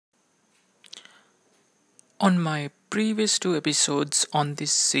On my previous two episodes on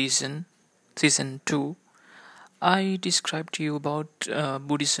this season 2, I described to you about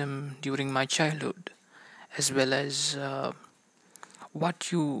Buddhism during my childhood, as well as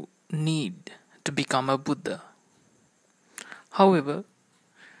what you need to become a Buddha. However,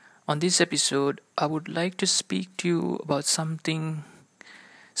 on this episode, I would like to speak to you about some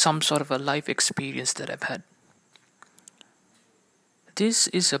sort of a life experience that I've had. This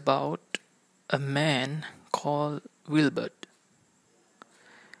is about a man called Wilbert.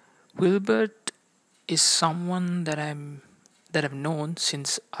 Wilbert is someone that I've known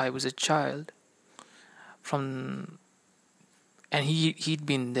since I was a child. From and he'd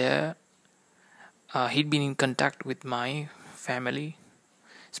been there. He'd been in contact with my family,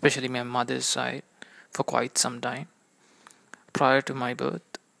 especially my mother's side, for quite some time prior to my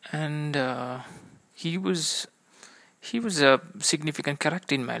birth, and he was he was a significant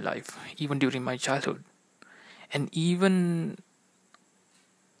character in my life, even during my childhood, and even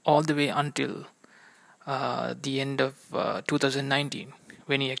all the way until the end of 2019,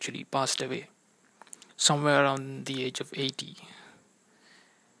 when he actually passed away, somewhere around the age of 80.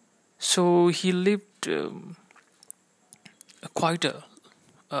 So he lived quite a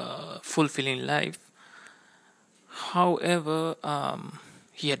fulfilling life. However,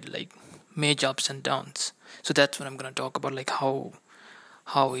 he had like major ups and downs. So that's what I'm going to talk about, like how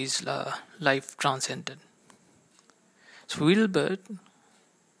his life transcended. So Wilbert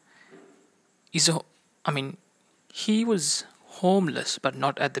is a, I mean, he was homeless, but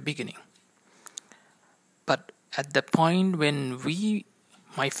not at the beginning. But at the point when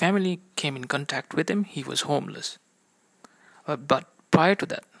my family came in contact with him, he was homeless. But prior to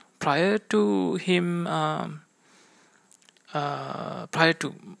that, prior to him, prior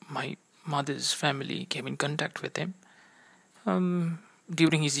to my mother's family came in contact with him,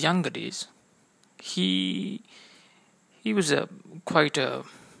 during his younger days, he he was a quite a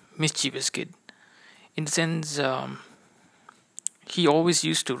mischievous kid. In the sense, he always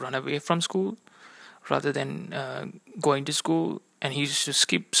used to run away from school rather than going to school, and he used to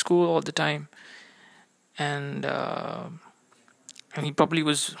skip school all the time. And and he probably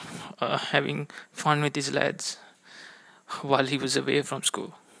was having fun with his lads while he was away from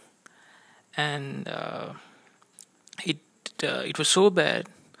school. And it it was so bad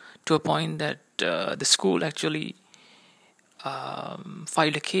to a point that the school actually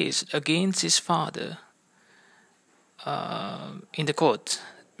filed a case against his father in the court,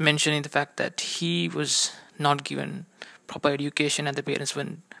 mentioning the fact that he was not given proper education and the parents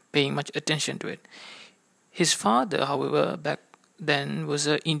weren't paying much attention to it. His father, however, back then was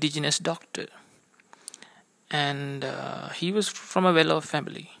an indigenous doctor, and he was from a well-off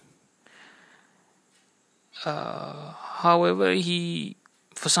family. However, he,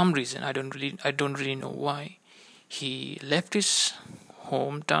 for some reason, I don't really know why, he left his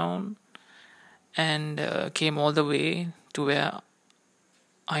hometown and came all the way to where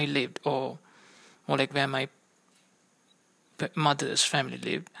I lived, or more like where my mother's family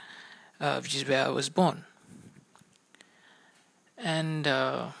lived, which is where I was born. And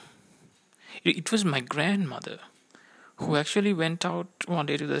it was my grandmother who actually went out one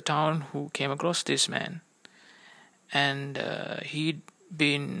day to the town, who came across this man, and he'd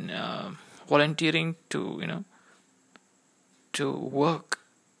been volunteering to to work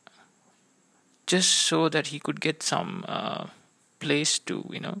just so that he could get some place to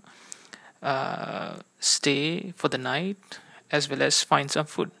stay for the night, as well as find some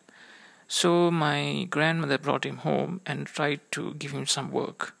food. So my grandmother brought him home and tried to give him some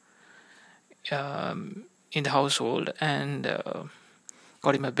work in the household, and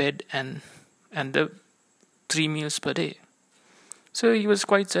got him a bed and the 3 meals per day. So he was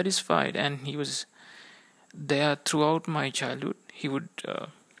quite satisfied, and he was there throughout my childhood. He would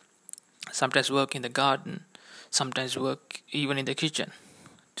sometimes work in the garden, sometimes work even in the kitchen,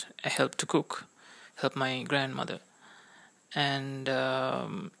 help to cook, help my grandmother. And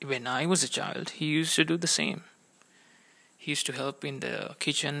when I was a child, he used to do the same. He used to help in the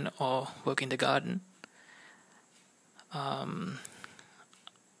kitchen or work in the garden.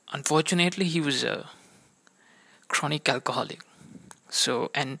 Unfortunately, he was a chronic alcoholic.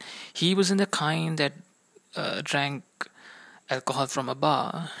 So, and he wasn't the kind that drank alcohol from a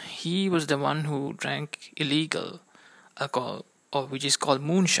bar. He was the one who drank illegal alcohol, or which is called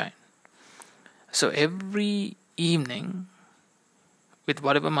moonshine. So every evening, with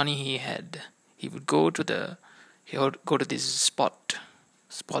whatever money he had, he would he would go to this spot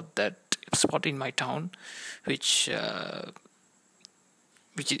in my town, which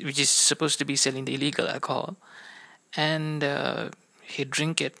which is supposed to be selling the illegal alcohol, and he'd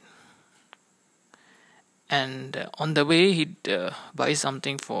drink it, and on the way he'd buy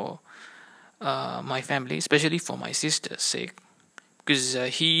something for my family, especially for my sister's sake, because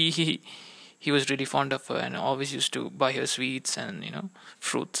he was really fond of her and always used to buy her sweets and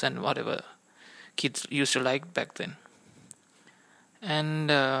fruits and whatever kids used to like back then. And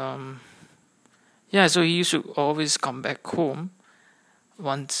yeah, so he used to always come back home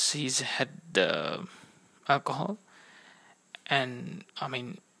once he's had the alcohol. And I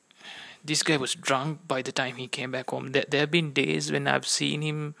mean, this guy was drunk by the time he came back home. There have been days when I've seen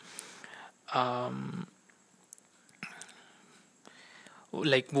him um,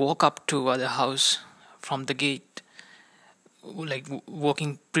 like walk up to other house from the gate, like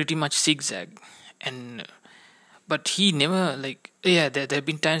walking pretty much zigzag. And but he never, like, yeah, there have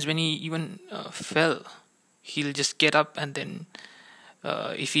been times when he even fell. He'll just get up, and then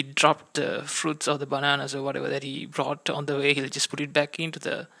if he dropped the fruits or the bananas or whatever that he brought on the way, he'll just put it back into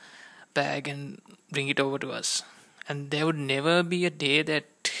the bag and bring it over to us. And there would never be a day that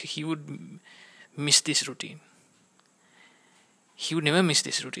he would miss this routine. He would never miss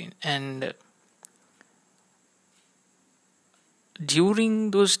this routine. And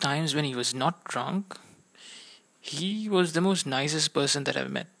during those times when he was not drunk, he was the most nicest person that I've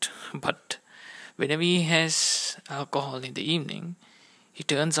met. But whenever he has alcohol in the evening, he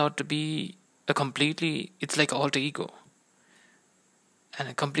turns out to be it's like alter ego and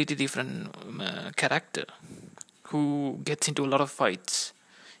a completely different character who gets into a lot of fights.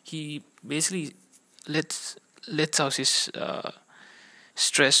 He basically lets out his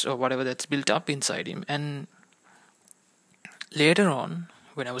stress or whatever that's built up inside him. And later on,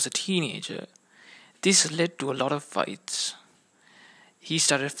 when I was a teenager, this led to a lot of fights. He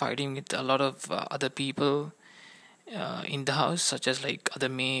started fighting with a lot of other people in the house, such as like other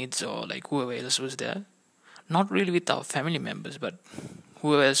maids or like whoever else was there. Not really with our family members, but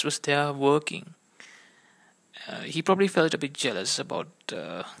whoever else was there working. He probably felt a bit jealous about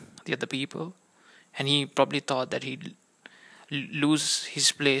the other people, and he probably thought that he'd lose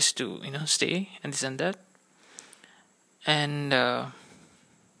his place to stay and this and that. And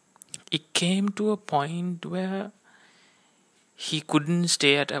it came to a point where he couldn't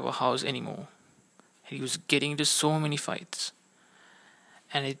stay at our house anymore. He was getting into so many fights.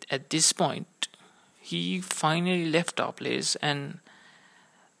 And at this point, he finally left our place and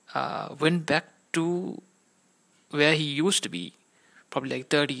went back to where he used to be, probably like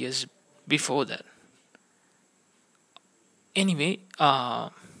 30 years before that. Anyway,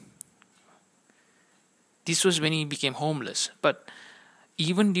 this was when he became homeless. But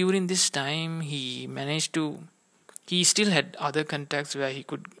even during this time, he still had other contacts where he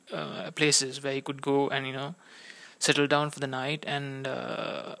could, places where he could go and, settle down for the night. And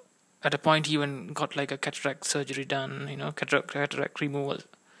at a point, he even got like a cataract surgery done, cataract removal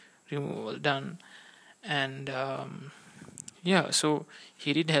done. And yeah, so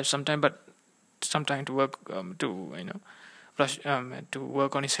he did have some time to work, to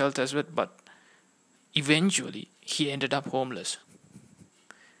work on his health as well. But eventually, he ended up homeless.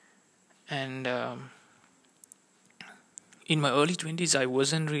 And in my early 20s, I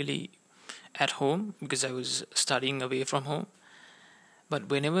wasn't really at home because I was studying away from home. But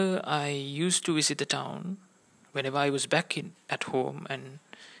whenever I used to visit the town, whenever I was back at home and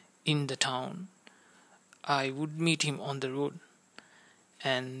in the town, I would meet him on the road.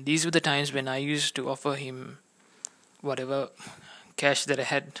 And these were the times when I used to offer him whatever cash that I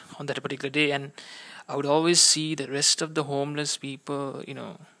had on that particular day. And I would always see the rest of the homeless people,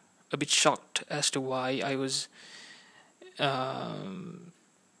 a bit shocked as to why I was in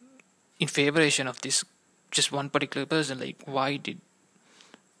favoration of this just one particular person. Like, why did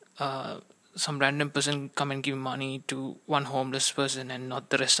some random person come and give money to one homeless person and not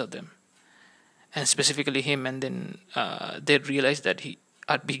the rest of them, and specifically him? And then they'd realize that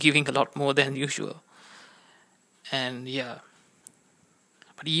I'd be giving a lot more than usual. And yeah,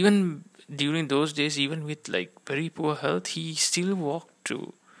 but even during those days, even with like very poor health, he still walked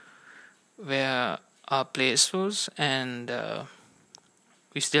to where our place was, and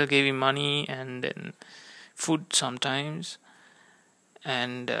we still gave him money and then food sometimes.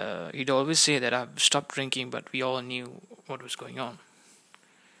 And he'd always say that I've stopped drinking, but we all knew what was going on.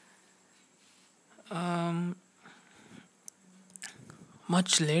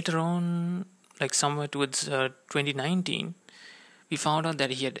 Much later on, like somewhere towards 2019, we found out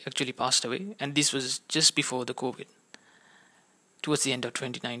that he had actually passed away, and this was just before the COVID, towards the end of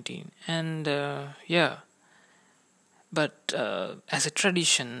 2019. And yeah, but as a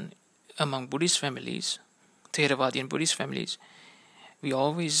tradition among Buddhist families, Theravadian Buddhist families, we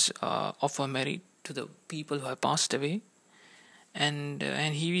always offer merit to the people who have passed away, and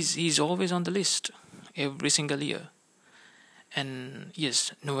he's always on the list. every single year. And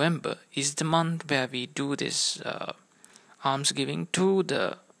yes, November is the month where we do this alms giving to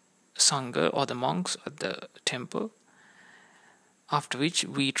the Sangha or the monks at the temple, after which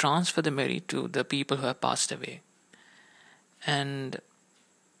we transfer the merit to the people who have passed away. And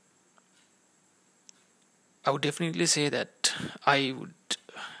I would definitely say that I would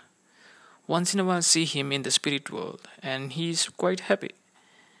once in a while see him in the spirit world, and he's quite happy.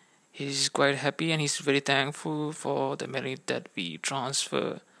 He's quite happy and he's very thankful for the merit that we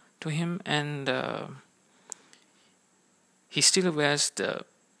transfer to him, and he still wears the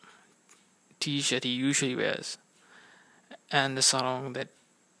t-shirt he usually wears, and the sarong that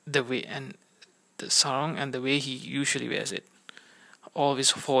the sarong and the way he usually wears it,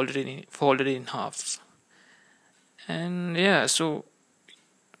 always folded in halves. And yeah, so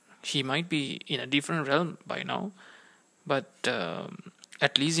he might be in a different realm by now, but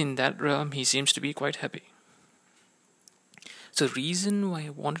at least in that realm he seems to be quite happy. So reason why I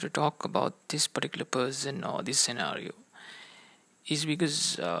wanted to talk about this particular person or this scenario is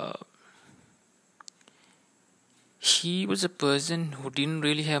because he was a person who didn't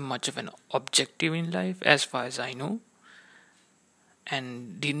really have much of an objective in life, as far as I know,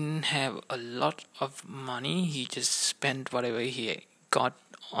 and didn't have a lot of money. He just spent whatever he got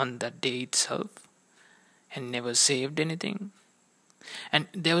on that day itself and never saved anything. And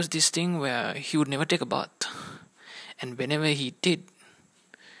there was this thing where he would never take a bath, and whenever he did,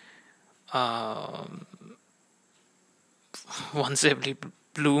 once every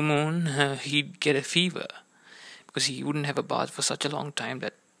blue moon, he'd get a fever because he wouldn't have a bath for such a long time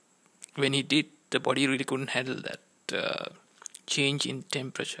that when he did, the body really couldn't handle that change in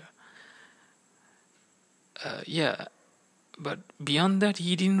temperature. Yeah, but beyond that,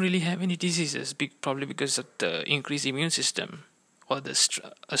 he didn't really have any diseases, probably because of the increased immune system or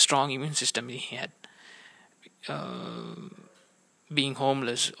a strong immune system he had, being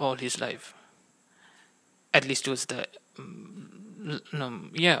homeless all his life. At least it was the no,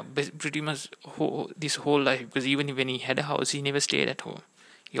 yeah, pretty much this whole life. Because even when he had a house, he never stayed at home.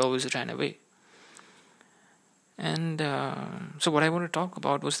 He always ran away. And so what I want to talk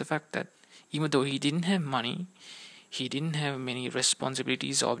about was the fact that even though he didn't have money, he didn't have many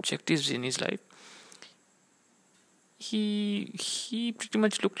responsibilities or objectives in his life, he pretty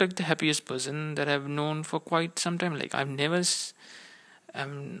much looked like the happiest person that I've known for quite some time. Like I've never, I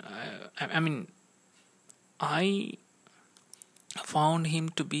mean, I found him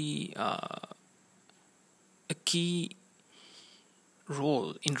to be a key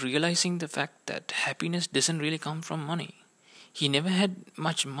role in realizing the fact that happiness doesn't really come from money. He never had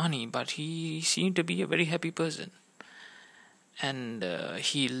much money, but he seemed to be a very happy person. And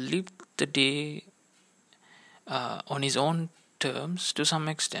he lived the day on his own terms to some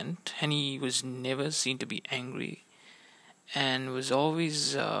extent, and he was never seen to be angry and was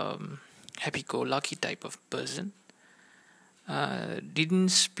always happy-go-lucky type of person. Didn't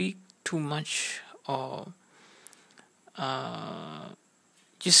speak too much or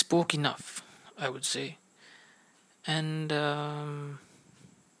just spoke enough, I would say, and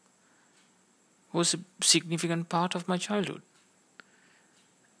was a significant part of my childhood.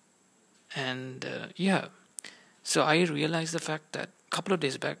 And yeah, so I realized the fact that a couple of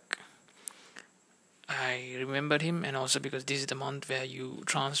days back I remembered him, and also because this is the month where you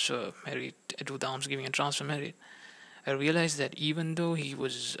transfer merit, do the almsgiving and transfer merit, I realized that even though he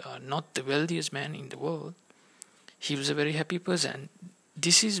was not the wealthiest man in the world, he was a very happy person.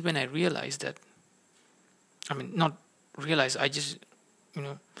 This is when I realized that, not realized, I just,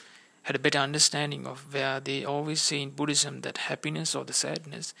 had a better understanding of where they always say in Buddhism that happiness or the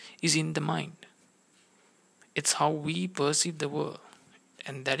sadness is in the mind. It's how we perceive the world,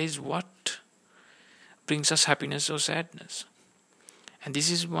 and that is what brings us happiness or sadness. And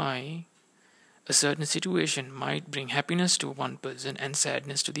this is why a certain situation might bring happiness to one person and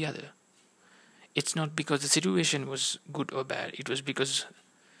sadness to the other. It's not because the situation was good or bad, it was because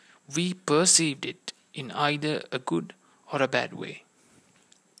we perceived it in either a good or a bad way.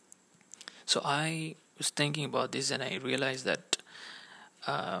 So I was thinking about this and I realized that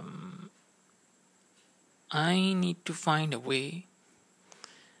I need to find a way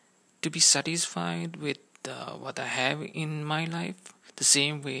to be satisfied with what I have in my life, the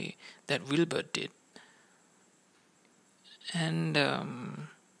same way that Wilbert did. And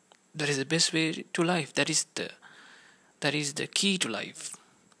that is the best way to life. That is the key to life.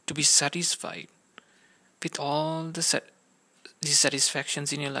 To be satisfied with all the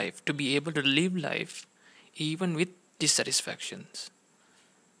dissatisfactions in your life. To be able to live life even with dissatisfactions.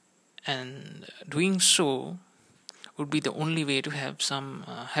 And doing so would be the only way to have some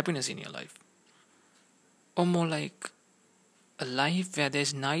happiness in your life. or more like a life where there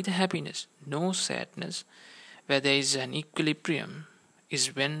is neither happiness nor sadness, where there is an equilibrium,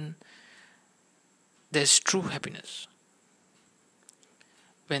 is when there's true happiness.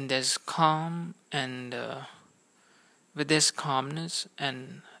 When there's calm and where there's calmness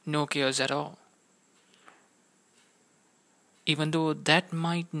and no chaos at all. Even though that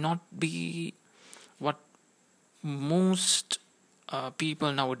might not be what most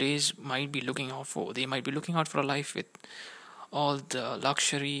people nowadays might be looking out for. They might be looking out for a life with all the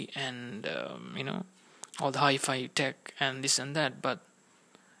luxury and all the hi-fi tech and this and that. But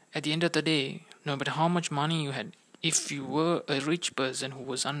at the end of the day, no matter how much money you had, if you were a rich person who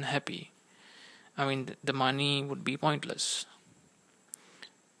was unhappy, I mean, the money would be pointless.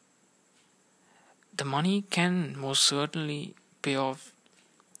 The money can most certainly pay off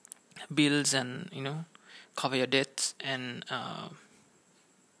bills and cover your debts and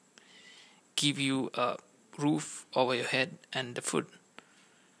give you a roof over your head and the food,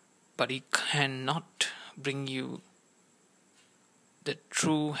 but it cannot bring you the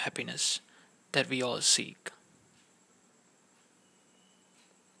true happiness that we all seek.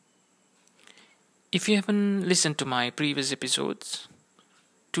 If you haven't listened to my previous episodes,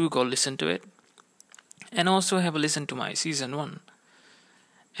 do go listen to it, and also have a listen to my season 1.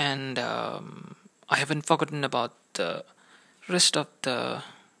 And I haven't forgotten about the rest of the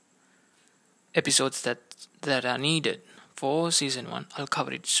episodes that are needed for season 1. I'll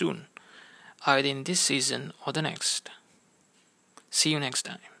cover it soon, either in this season or the next. See you next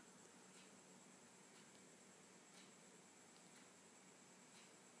time.